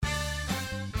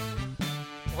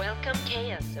Welcome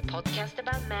Chaos, a podcast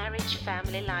about marriage,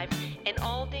 family life, and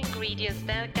all the ingredients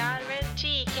that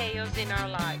guarantee chaos in our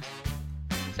lives.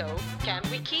 So, can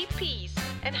we keep peace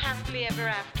and happily ever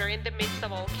after in the midst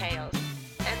of all chaos?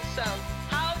 And so,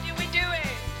 how do we do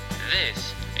it?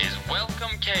 This is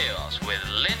Welcome Chaos with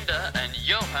Linda and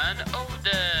Johan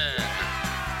Oden.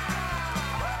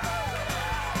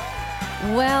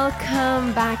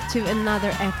 Welcome back to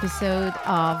another episode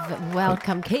of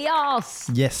Welcome Chaos.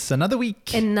 Yes, another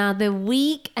week. Another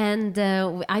week, and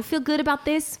I feel good about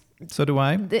this. So do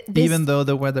I. Even though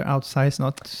the weather outside is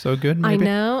not so good, maybe. I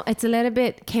know it's a little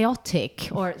bit chaotic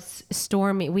or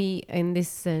stormy. We in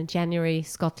this January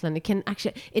Scotland,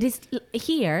 it is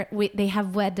here. They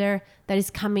have weather that is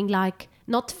coming like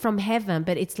not from heaven,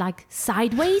 but it's like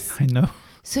sideways. I know.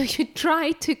 So you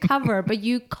try to cover, but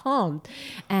you can't.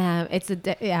 It's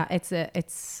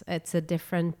a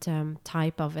different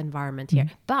type of environment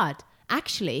here. But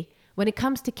actually, when it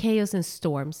comes to chaos and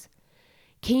storms,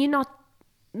 can you not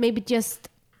maybe just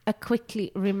a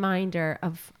quickly reminder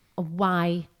of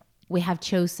why we have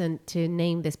chosen to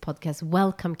name this podcast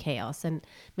Welcome Chaos? And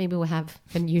maybe we have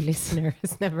a new listener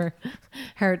who's never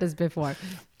heard us before.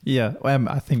 Yeah,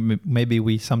 I think maybe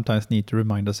we sometimes need to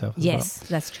remind ourselves. Yes,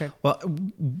 that's true. Well,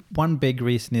 one big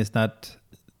reason is that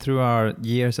through our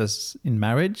years as in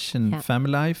marriage and family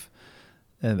life,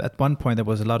 at one point there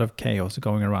was a lot of chaos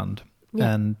going around.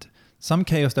 Yeah. And some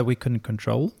chaos that we couldn't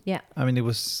control. Yeah. I mean, it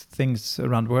was things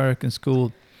around work and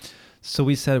school. So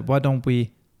we said, why don't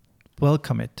we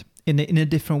welcome it in a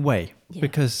different way? Yeah.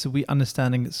 Because we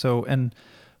understanding so. And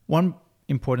one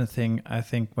important thing, I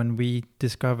think, when we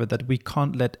discover that we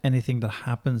can't let anything that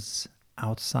happens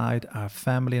outside our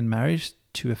family and marriage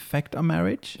to affect our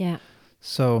marriage. Yeah.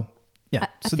 So, yeah.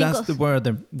 So that's the word,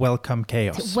 the welcome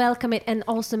chaos. To welcome it, and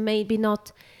also maybe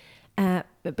not...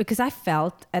 because I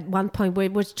felt at one point we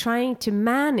were trying to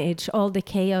manage all the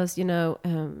chaos,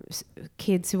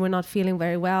 kids who were not feeling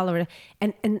very well,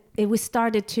 we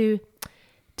started to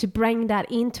bring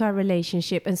that into our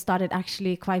relationship and started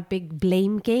actually quite big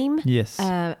blame game. Yes.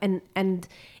 And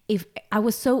if I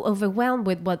was so overwhelmed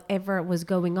with whatever was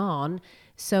going on,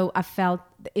 so I felt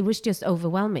it was just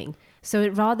overwhelming. So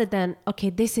rather than, okay,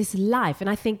 this is life.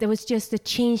 And I think there was just a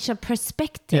change of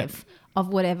perspective. Yeah. Of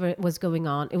whatever was going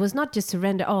on. It was not just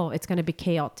surrender, it's going to be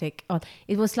chaotic.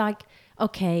 It was like,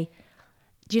 okay,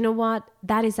 do you know what?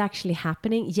 That is actually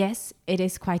happening. Yes, it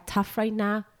is quite tough right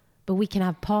now, but we can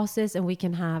have pauses and we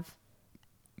can have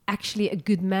actually a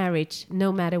good marriage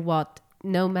no matter what,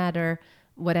 no matter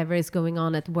whatever is going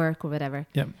on at work or whatever.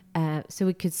 Yeah. So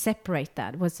we could separate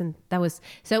that.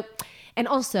 And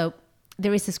also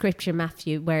there is a scripture,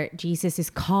 Matthew, where Jesus is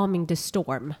calming the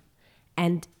storm.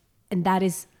 And that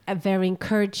is a very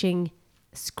encouraging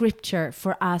scripture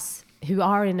for us who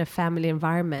are in a family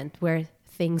environment where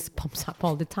things pops up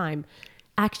all the time.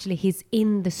 Actually, he's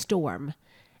in the storm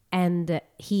and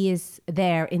he is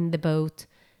there in the boat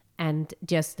and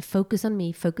just focus on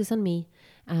me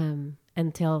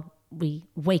until we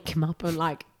wake him up and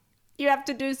like, you have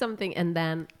to do something. And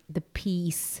then the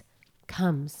peace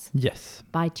comes. Yes.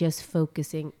 By just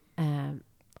focusing on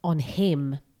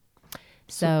him.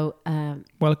 So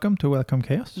welcome to Welcome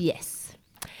Chaos. Yes.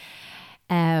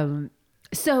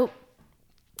 So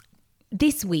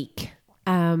this week,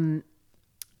 I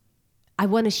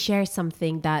want to share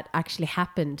something that actually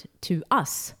happened to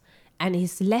us, and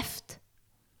it's left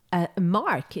a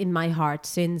mark in my heart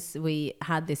since we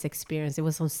had this experience. It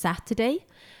was on Saturday,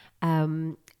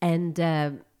 So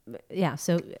it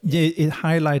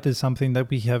highlighted something that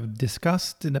we have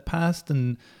discussed in the past,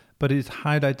 but it's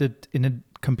highlighted in a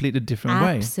completely different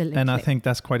way. Absolutely. And I think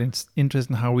that's quite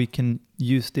interesting how we can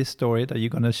use this story that you're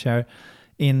going to share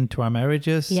into our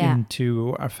marriages,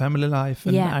 into our family life,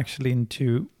 and actually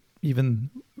into even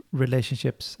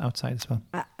relationships outside as well.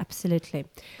 Absolutely.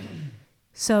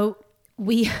 So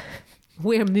we're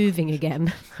moving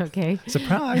again, okay?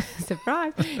 Surprise.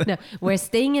 Surprise. No, we're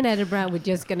staying in Edinburgh. We're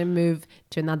just going to move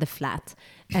to another flat.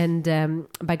 And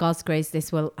by God's grace,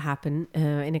 this will happen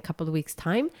in a couple of weeks'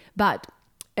 time. But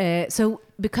so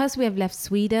because we have left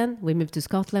Sweden, we moved to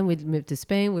Scotland, we moved to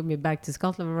Spain, we moved back to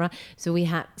Scotland. So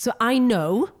I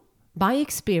know by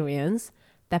experience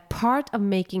that part of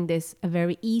making this a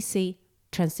very easy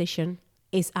transition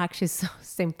is actually so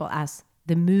simple as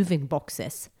the moving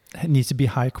boxes. It needs to be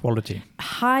high quality.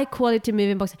 High quality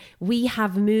moving boxes. We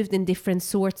have moved in different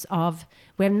sorts of...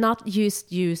 We have not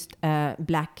used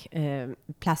black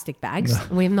plastic bags.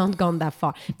 No. We have not gone that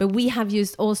far. But we have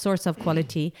used all sorts of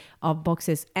quality of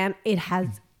boxes. And it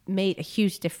has made a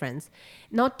huge difference.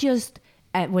 Not just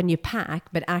when you pack,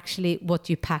 but actually what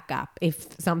you pack up,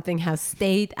 if something has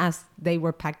stayed as they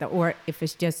were packed up, or if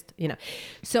it's just,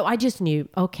 So I just knew,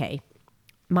 okay,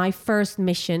 my first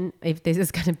mission, if this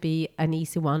is going to be an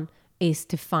easy one, is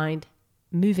to find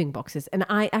moving boxes. And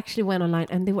I actually went online,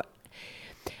 and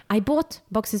I bought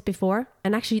boxes before,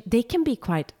 and actually they can be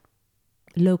quite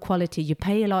low quality. You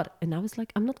pay a lot. And I was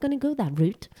like, I'm not going to go that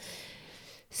route.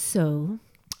 So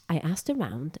I asked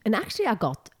around, and actually I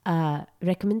got a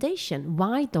recommendation.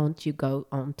 Why don't you go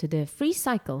on to the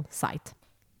FreeCycle site?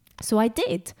 So I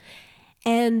did.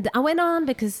 And I went on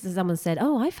because someone said,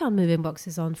 I found moving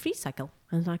boxes on FreeCycle.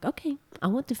 I was like, okay, I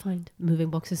want to find moving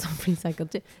boxes on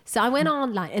FreeCycle too. So I went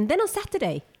online, and then on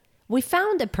Saturday, we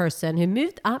found a person who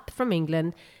moved up from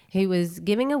England who was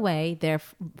giving away their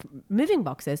moving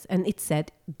boxes, and it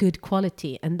said good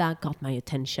quality, and that got my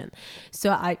attention.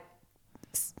 So I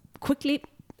quickly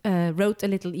wrote a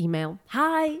little email.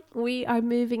 Hi, we are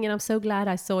moving, and I'm so glad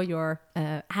I saw your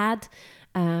ad.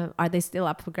 Are they still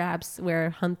up for grabs?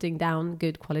 We're hunting down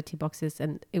good quality boxes,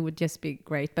 and it would just be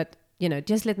great. But,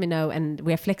 just let me know, and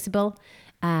we're flexible.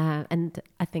 And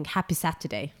I think happy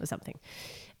Saturday or something.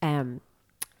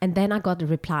 And then I got a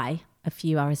reply a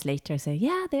few hours later saying,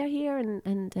 yeah, they're here.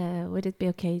 And would it be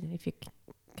okay if you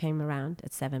came around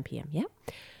at 7 p.m.? Yeah.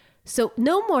 So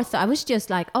no more thought. I was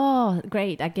just like, oh,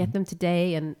 great, I get them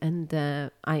today. And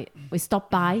we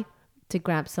stopped by to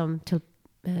grab some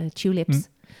tulips.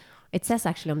 It says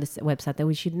actually on this website that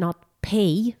we should not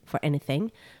pay for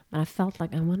anything, but I felt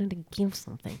like I wanted to give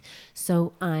something.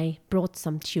 So I brought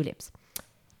some tulips.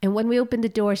 And when we opened the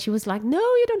door, she was like, no,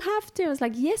 you don't have to. I was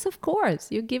like, yes, of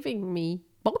course. You're giving me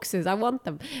boxes. I want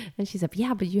them. And she said,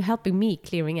 yeah, but you're helping me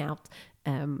clearing out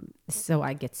so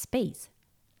I get space.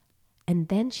 And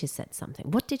then she said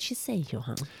something. What did she say,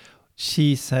 Johan?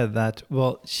 She said that,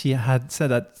 she had said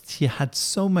that she had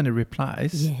so many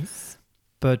replies. Yes.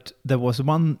 But there was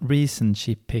one reason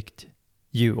she picked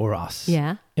you or us.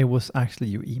 Yeah. It was actually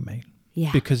your email.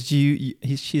 Yeah. Because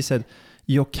she said,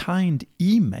 your kind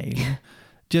email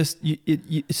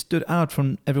it stood out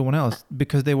from everyone else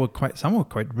because they were some were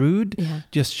quite rude. Yeah.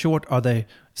 Just short, are they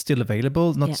still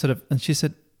available? Not sort of, and she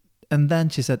said, I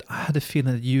had a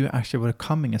feeling that you actually were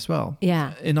coming as well.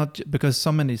 Yeah. And not because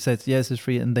somebody says, yes, it's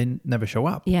free, and they never show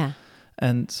up. Yeah.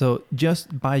 And so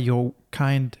just by your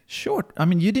kind short, I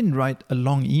mean, you didn't write a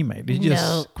long email. You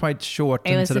just quite short.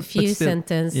 It was a few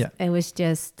sentences. Yeah. It was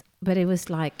just, but it was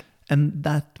like. And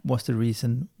that was the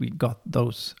reason we got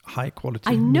those high quality.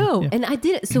 I know. Yeah. And I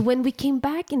did it. So when we came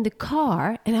back in the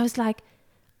car, and I was like,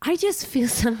 I just feel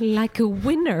something like a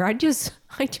winner. I just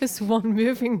won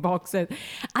moving boxes.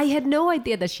 I had no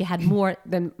idea that she had more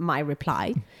than my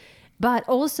reply, but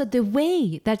also the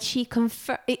way that she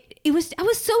confirmed it was. I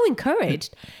was so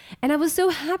encouraged, and I was so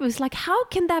happy. It was like, how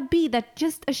can that be? That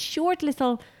just a short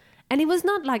little, and it was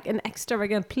not like an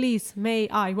extravagant. Please, may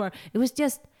I work? It was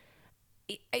just.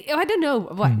 I don't know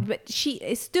what, but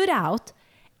it stood out,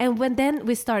 and then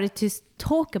we started to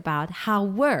talk about how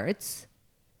words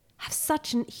have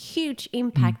such a huge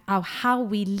impact on how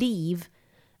we leave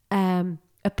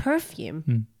a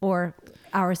perfume or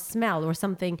our smell or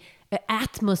something,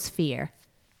 atmosphere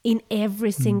in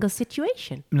every single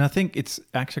situation. And I think it's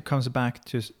actually comes back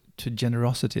to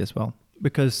generosity as well,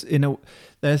 because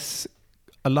there's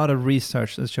a lot of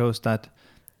research that shows that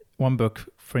one book,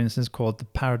 for instance, called The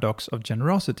Paradox of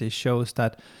Generosity, shows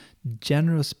that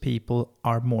generous people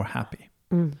are more happy.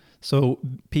 So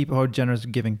people who are generous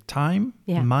giving time,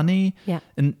 money,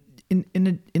 and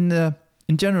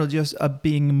in general, just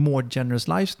being more generous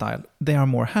lifestyle, they are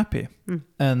more happy.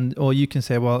 Or you can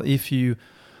say, well, if you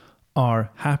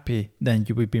are happy, then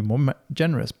you will be more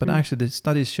generous. But actually, the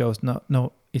studies shows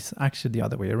no, it's actually the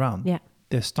other way around. Yeah.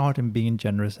 They start in being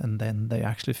generous, and then they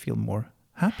actually feel more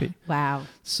happy. Wow.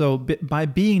 So by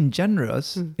being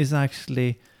generous is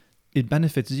actually, it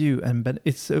benefits you, and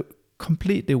it's a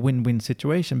completely win-win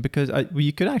situation, because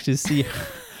you could actually see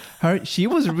her. She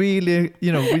was really,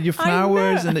 with your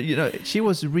flowers, and she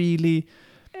was really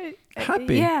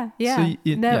happy. Yeah.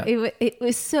 So it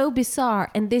was so bizarre,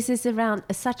 and this is around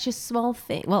such a small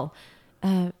thing. Well,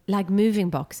 like moving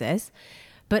boxes,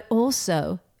 but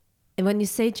also. And when you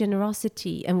say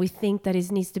generosity, and we think that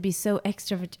it needs to be so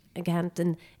extravagant,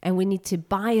 and we need to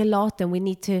buy a lot, and we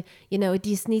need to, it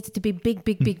just needs to be big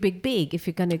if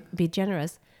you're going to be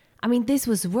generous. I mean, this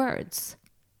was words.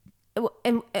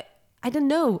 And I don't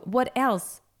know what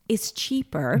else is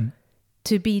cheaper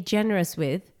to be generous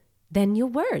with than your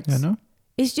words. I know.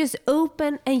 It's just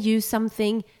open and use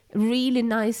something really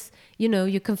nice.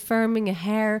 You're confirming a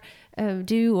hair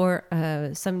or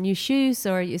some new shoes,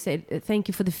 or you say thank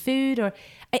you for the food, or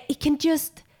it can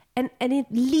just and it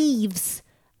leaves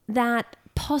that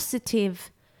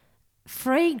positive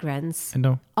fragrance I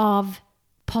know. of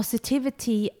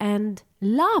positivity and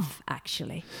love,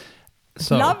 actually.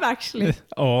 So, Love, actually.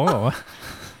 Oh,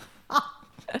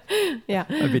 Yeah.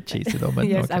 a bit cheesy though, but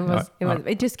Yes,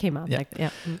 okay. it just came out Yeah. like that. Yeah.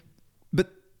 Mm.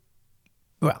 But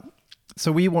well,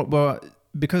 so we want, well,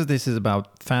 because this is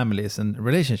about families and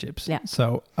relationships. Yeah.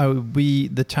 So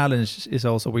the challenge is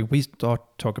also we start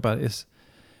talk about is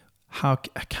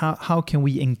how can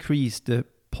we increase the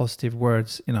positive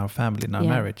words in our family, in our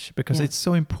marriage, because it's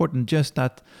so important just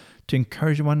that to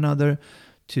encourage one another,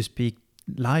 to speak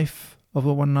life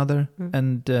over one another,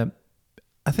 and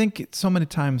I think so many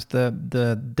times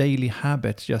the daily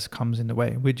habit just comes in the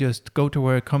way. We just go to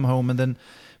work, come home, and then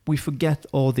we forget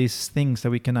all these things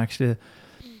that we can actually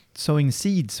sowing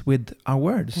seeds with our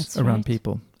words That's around right.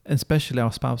 people, and especially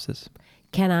our spouses.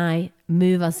 Can I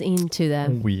move us into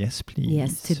the Oh, yes, please.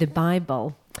 Yes, to the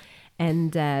Bible.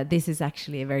 And this is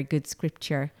actually a very good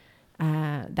scripture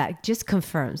that just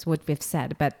confirms what we've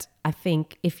said. But I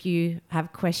think if you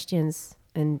have questions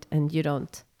and you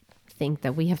don't think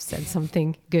that we have said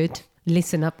something good,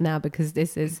 listen up now, because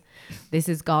this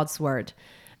is God's word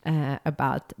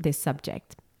about this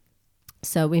subject.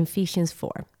 So in Ephesians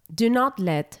 4, do not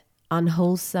let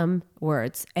unwholesome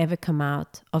words ever come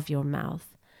out of your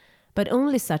mouth, but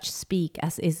only such speak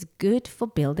as is good for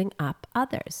building up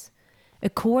others,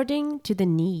 according to the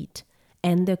need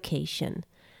and the occasion,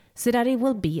 so that it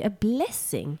will be a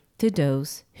blessing to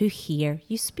those who hear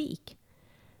you speak.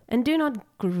 And do not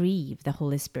grieve the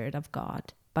Holy Spirit of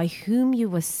God, by whom you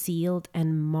were sealed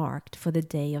and marked for the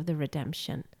day of the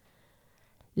redemption.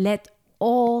 Let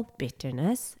all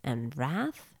bitterness and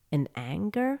wrath and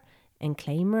anger and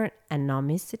clamor and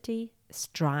animosity,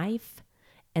 strife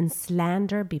and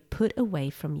slander be put away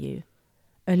from you,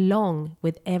 along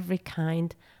with every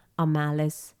kind of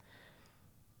malice.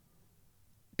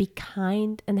 Be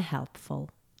kind and helpful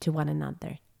to one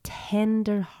another,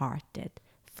 tender-hearted,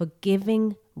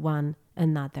 forgiving one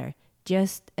another,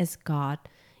 just as God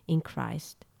in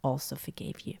Christ also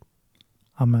forgave you.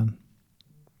 Amen.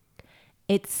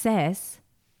 It says,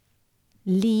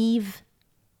 leave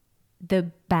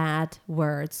the bad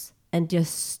words and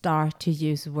just start to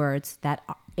use words that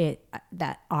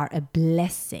are a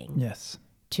blessing Yes.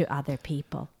 to other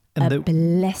people. And a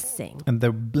blessing. And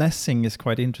the blessing is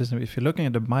quite interesting. If you're looking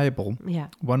at the Bible, Yeah.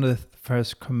 one of the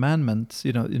first commandments,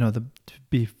 to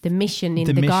be The mission in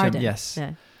the the mission, garden. yes.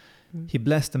 Yeah. He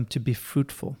blessed them to be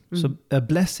fruitful. So a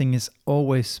blessing is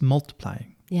always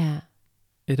multiplying. Yeah.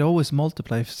 It always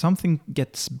multiplies. If something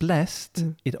gets blessed,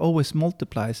 it always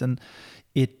multiplies, and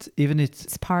It's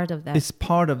part of that. it's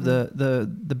part of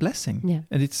the blessing. Yeah.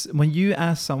 And it's when you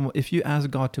ask someone, if you ask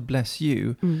God to bless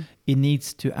you, it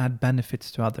needs to add benefits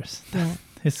to others. Yeah.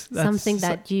 That's Something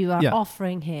that you are yeah.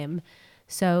 offering him.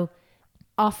 So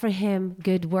offer him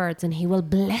good words and he will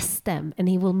bless them, and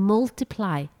he will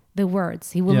multiply the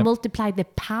words. He will Yeah. multiply the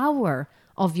power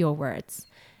of your words.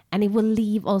 And it will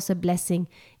leave also blessing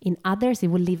in others. It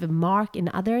will leave a mark in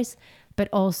others, but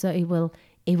also it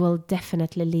will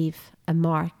definitely leave a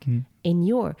mark in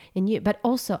you. But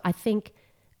also I think,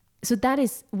 so that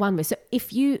is one way. So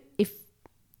if you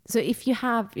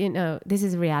have, this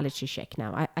is a reality check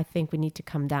now. I think we need to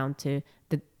come down to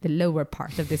the lower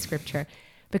part of the scripture,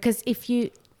 because if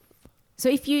you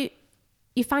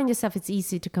find yourself, it's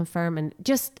easy to confirm and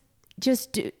just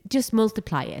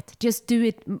multiply it. Just do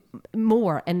it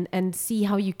more and see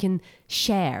how you can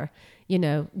share,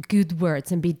 good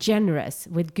words and be generous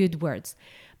with good words.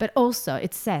 But also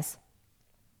it says,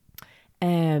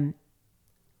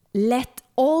 let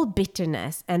all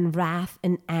bitterness and wrath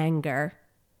and anger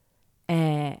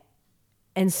and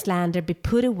slander be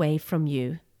put away from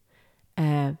you,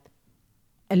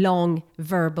 along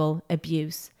verbal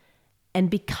abuse. And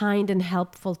be kind and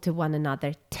helpful to one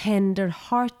another,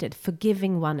 tender-hearted,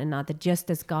 forgiving one another,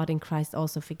 just as God in Christ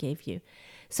also forgave you.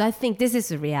 So I think this is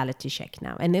a reality check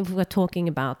now. And if we're talking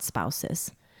about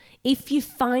spouses, if you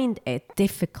find it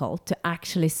difficult to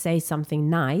actually say something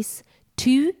nice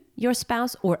to your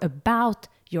spouse or about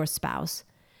your spouse,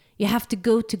 you have to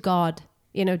go to God,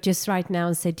 just right now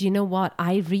and say, do you know what?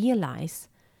 I realize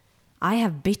I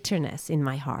have bitterness in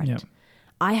my heart. Yeah.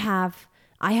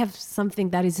 I have something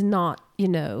that is not,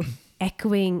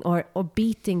 echoing or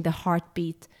beating the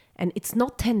heartbeat, and it's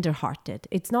not tender-hearted.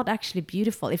 It's not actually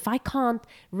beautiful. If I can't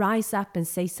rise up and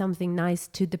say something nice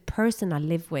to the person I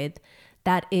live with,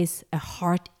 that is a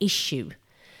heart issue.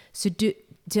 So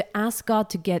to ask God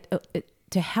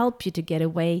to help you to get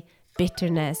away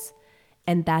bitterness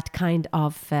and that kind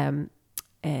of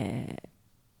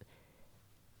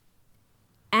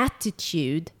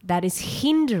attitude that is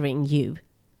hindering you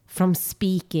from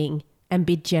speaking and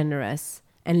be generous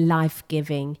and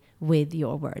life-giving with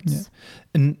your words.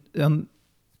 Yeah. And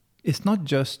it's not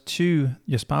just to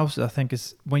your spouse, I think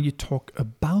it's when you talk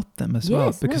about them as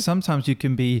well. Because sometimes you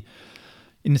can be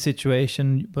in a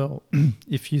situation, well,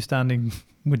 if you're standing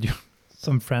with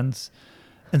some friends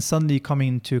and suddenly you come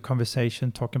into a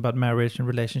conversation talking about marriage and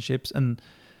relationships, and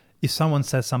if someone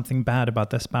says something bad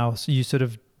about their spouse, you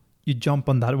jump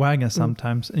on that wagon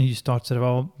sometimes and you start sort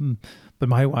of, but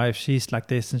my wife, she's like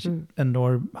this, and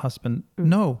or husband.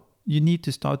 No, you need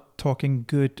to start talking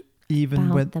good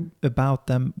about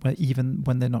them even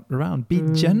when they're not around. Be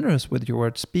generous with your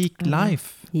words. Speak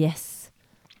life. Yes,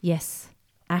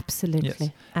 absolutely.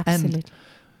 Yes. Absolutely.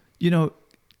 And,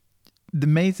 the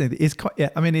amazing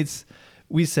thing is,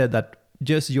 we said that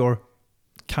just your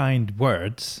kind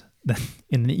words that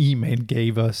in the email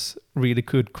gave us really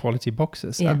good quality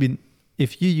boxes. Yeah. I mean,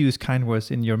 if you use kind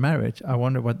words in your marriage, I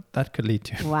wonder what that could lead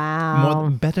to. Wow.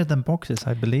 Better than boxes,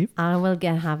 I believe. I will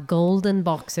have golden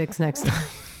boxes next time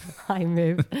I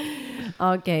move.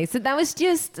 Okay, so that was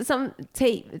just some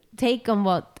take on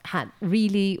what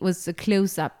really was a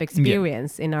close-up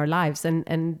experience in our lives,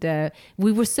 and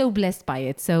we were so blessed by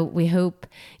it. So we hope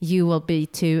you will be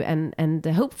too, and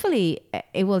hopefully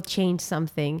it will change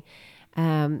something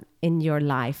in your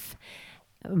life.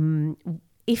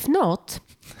 If not,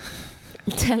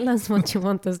 tell us what you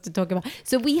want us to talk about.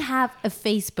 So we have a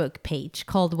Facebook page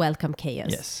called Welcome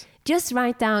Chaos. Yes. Just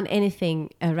write down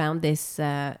anything around this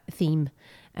theme,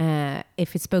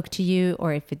 if it spoke to you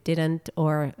or if it didn't,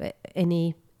 or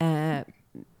any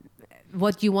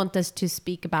what you want us to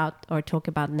speak about or talk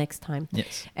about next time.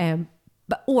 Yes.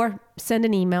 Or send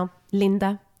an email,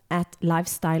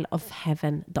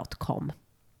 linda@lifestyleofheaven.com.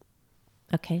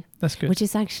 Okay. That's good. Which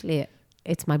is actually,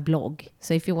 it's my blog.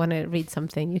 So if you want to read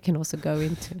something, you can also go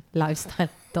into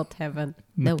lifestyle.heaven.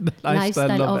 No,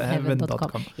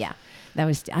 lifestyleofheaven.com. Yeah. That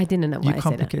was, I didn't know why I said that. You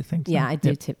complicate things. Yeah, I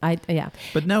do too.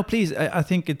 But no, please, I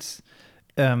think it's,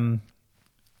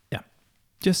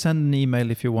 just send an email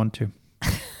if you want to.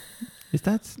 Is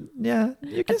that, you can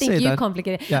say that. I think you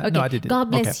complicated. Yeah, okay. No, I didn't.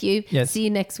 God bless you. Yes. See you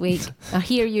next week. I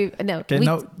hear you. No.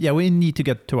 Okay, we need to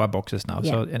get to our boxes now.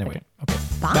 Yeah. So anyway. Okay.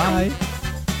 Bye. Bye.